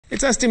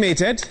It's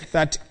estimated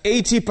that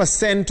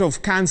 80%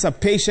 of cancer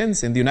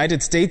patients in the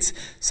United States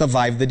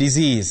survive the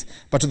disease.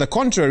 But to the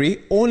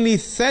contrary, only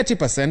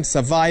 30%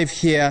 survive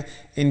here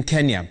in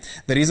Kenya.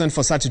 The reason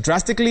for such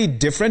drastically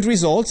different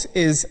results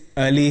is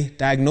early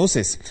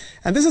diagnosis.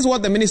 And this is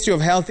what the Ministry of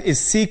Health is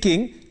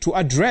seeking to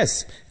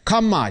address.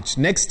 Come March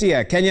next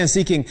year, Kenyans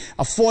seeking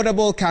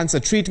affordable cancer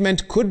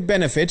treatment could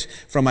benefit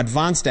from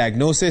advanced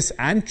diagnosis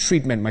and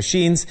treatment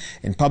machines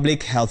in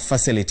public health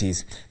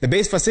facilities. The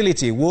base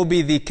facility will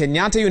be the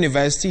Kenyatta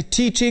University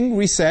Teaching,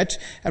 Research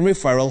and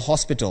Referral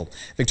Hospital.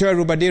 Victoria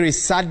Rubadiri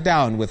sat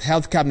down with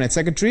Health Cabinet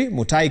Secretary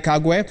Mutahi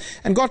Kagwe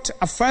and got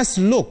a first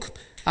look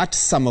at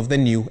some of the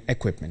new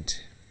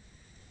equipment.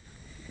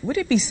 Would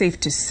it be safe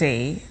to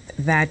say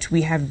that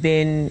we have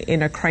been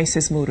in a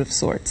crisis mode of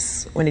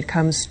sorts when it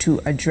comes to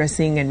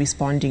addressing and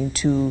responding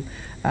to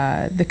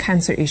the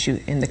cancer issue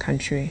in the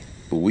country?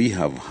 We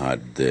have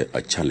had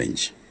a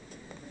challenge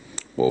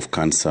of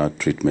cancer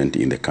treatment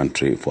in the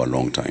country for a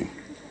long time.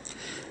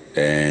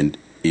 And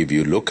if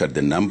you look at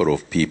the number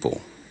of people,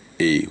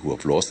 who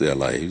have lost their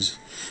lives,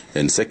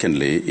 and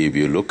secondly, if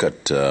you look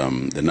at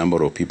the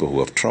number of people who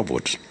have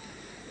traveled,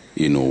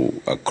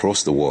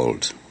 across the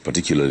world,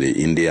 particularly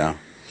India,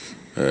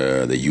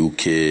 the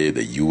UK,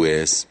 the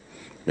US,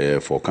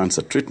 for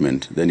cancer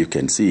treatment, then you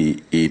can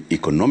see in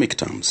economic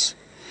terms,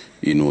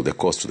 the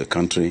cost to the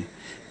country,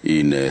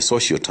 in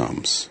social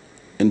terms,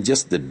 and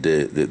just the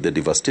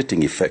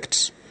devastating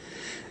effects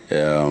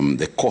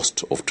the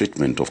cost of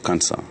treatment of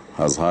cancer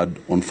has had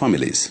on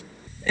families.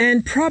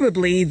 And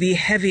probably the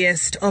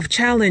heaviest of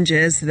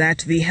challenges that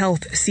the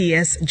Health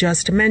CS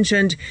just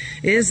mentioned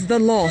is the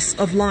loss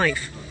of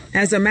life.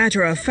 As a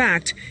matter of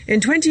fact,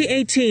 in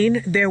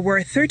 2018, there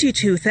were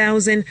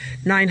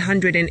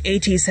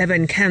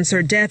 32,987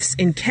 cancer deaths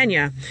in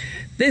Kenya.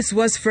 This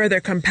was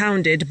further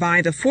compounded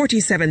by the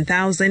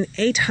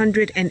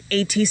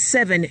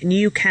 47,887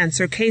 new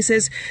cancer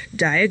cases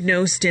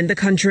diagnosed in the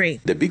country.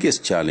 The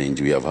biggest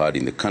challenge we have had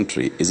in the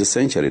country is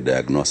essentially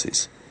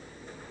diagnosis,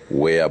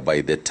 where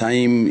by the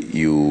time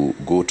you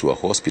go to a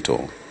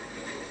hospital,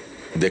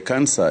 the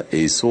cancer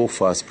is so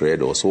far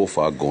spread or so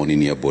far gone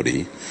in your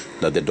body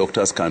that the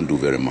doctors can't do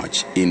very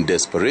much. In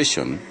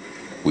desperation,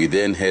 we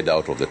then head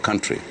out of the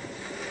country.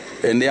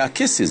 And there are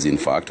cases, in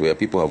fact, where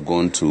people have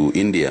gone to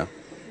India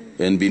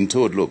and been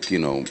told, look,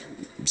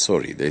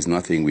 sorry, there's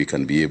nothing we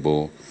can be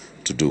able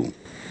to do.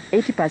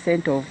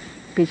 80% of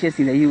patients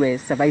in the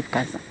US survive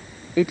cancer.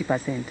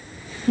 80%.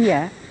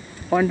 Here,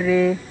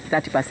 only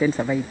 30%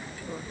 survive.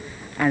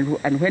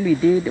 And when we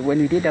did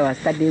our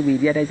study, we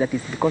realized that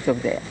it's because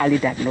of the early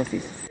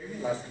diagnosis.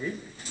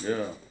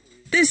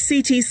 This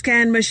CT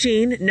scan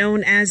machine,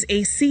 known as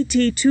a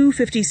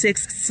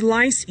CT-256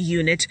 slice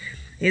unit,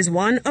 is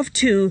one of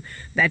two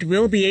that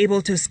will be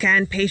able to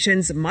scan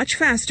patients much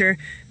faster,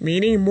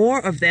 meaning more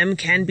of them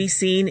can be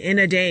seen in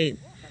a day.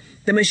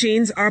 The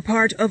machines are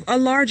part of a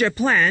larger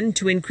plan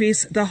to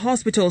increase the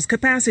hospital's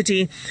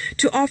capacity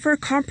to offer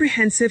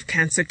comprehensive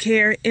cancer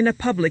care in a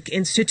public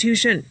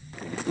institution.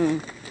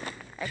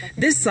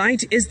 This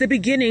site is the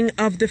beginning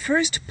of the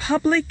first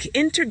public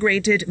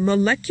integrated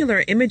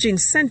molecular imaging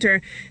center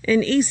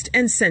in East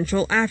and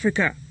Central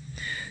Africa.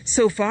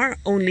 So far,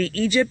 only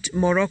Egypt,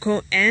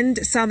 Morocco,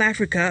 and South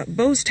Africa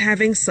boast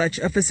having such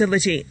a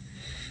facility.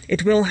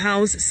 It will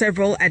house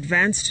several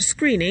advanced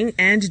screening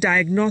and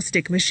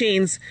diagnostic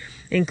machines,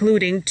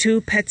 including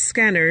 2 PET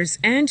scanners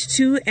and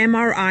 2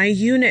 MRI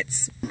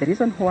units. The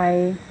reason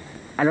why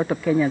a lot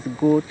of Kenyans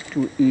go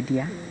to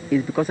India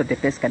is because of the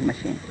PET scan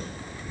machine.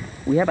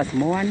 We have a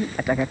small one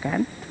at Aga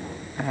Khan,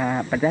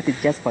 but that is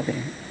just for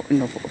their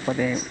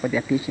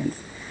patients.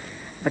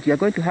 But we are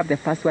going to have the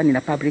first one in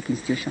a public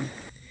institution.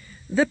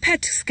 The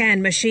PET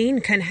scan machine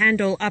can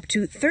handle up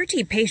to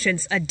 30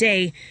 patients a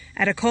day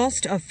at a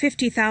cost of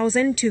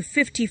 50,000 to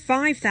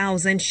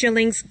 55,000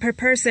 shillings per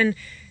person,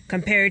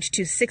 compared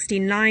to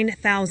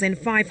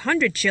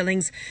 69,500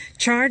 shillings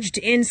charged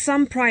in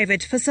some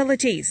private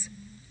facilities.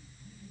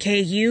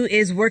 KU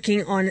is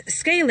working on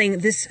scaling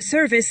this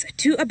service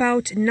to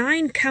about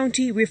 9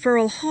 county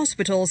referral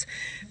hospitals,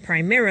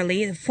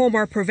 primarily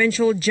former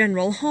provincial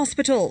general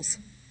hospitals.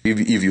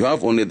 If you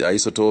have only the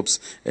isotopes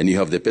and you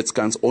have the PET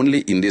scans only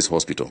in this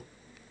hospital,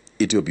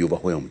 it will be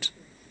overwhelmed.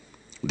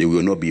 They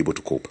will not be able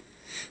to cope.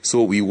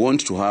 So we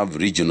want to have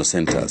regional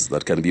centers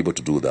that can be able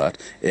to do that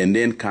and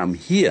then come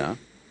here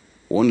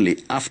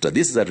only after.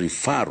 This is a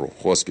referral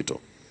hospital.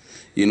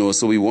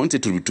 So we want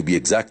it to be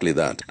exactly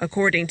that.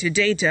 According to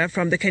data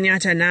from the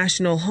Kenyatta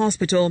National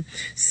Hospital,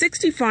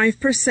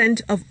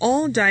 65% of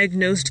all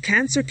diagnosed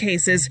cancer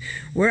cases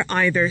were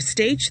either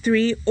stage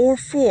 3 or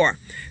 4,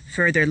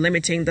 further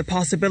limiting the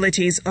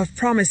possibilities of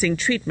promising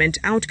treatment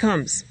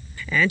outcomes.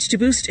 And to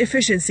boost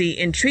efficiency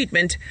in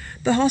treatment,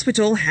 the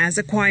hospital has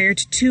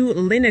acquired 2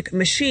 Linac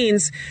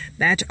machines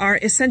that are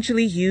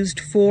essentially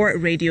used for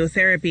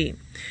radiotherapy.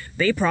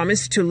 They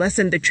promise to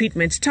lessen the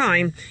treatment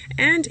time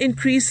and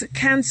increase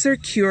cancer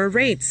cure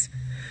rates,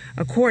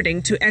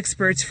 according to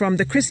experts from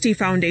the Christie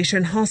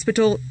Foundation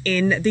Hospital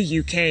in the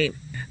UK.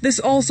 This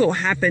also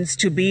happens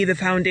to be the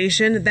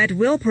foundation that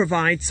will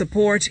provide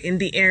support in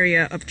the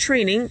area of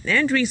training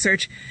and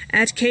research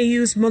at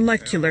KU's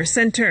Molecular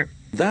Center.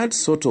 That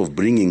sort of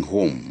bringing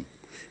home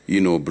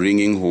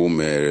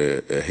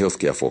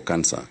healthcare for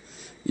cancer,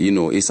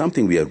 is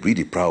something we are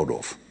really proud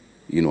of,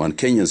 and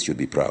Kenyans should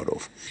be proud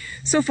of.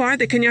 So far,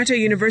 the Kenyatta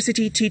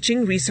University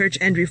Teaching, Research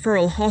and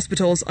Referral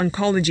Hospital's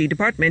Oncology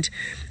Department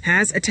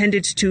has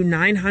attended to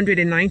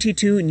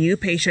 992 new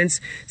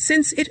patients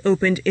since it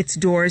opened its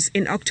doors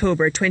in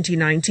October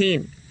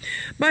 2019.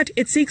 But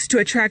it seeks to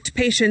attract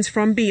patients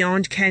from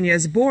beyond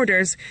Kenya's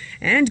borders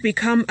and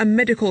become a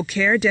medical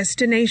care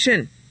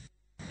destination.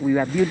 We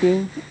are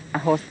building a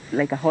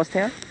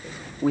hostel.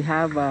 We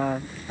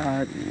have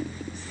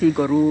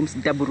single rooms,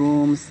 double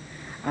rooms,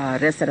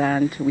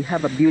 restaurant. We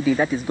have a building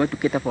that is going to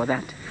cater for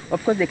that.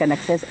 Of course, they can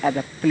access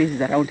other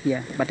places around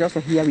here, but also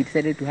here we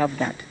decided to have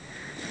that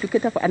to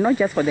cater for, and not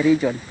just for the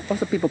region.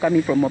 Also, people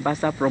coming from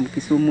Mombasa, from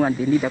Kisumu, and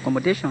they need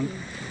accommodation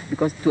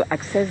because to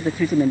access the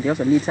treatment, they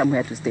also need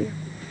somewhere to stay.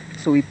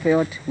 So we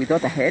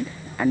thought ahead,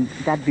 and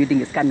that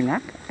building is coming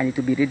up, and it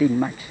will be ready in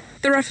March.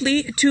 The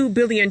roughly 2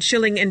 billion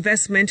shilling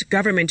investment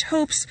government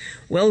hopes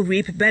will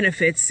reap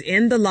benefits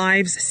in the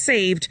lives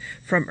saved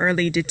from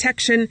early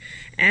detection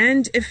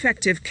and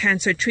effective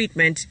cancer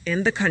treatment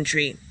in the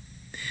country.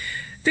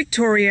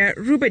 Victoria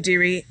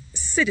Rubadiri,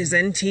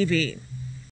 Citizen TV.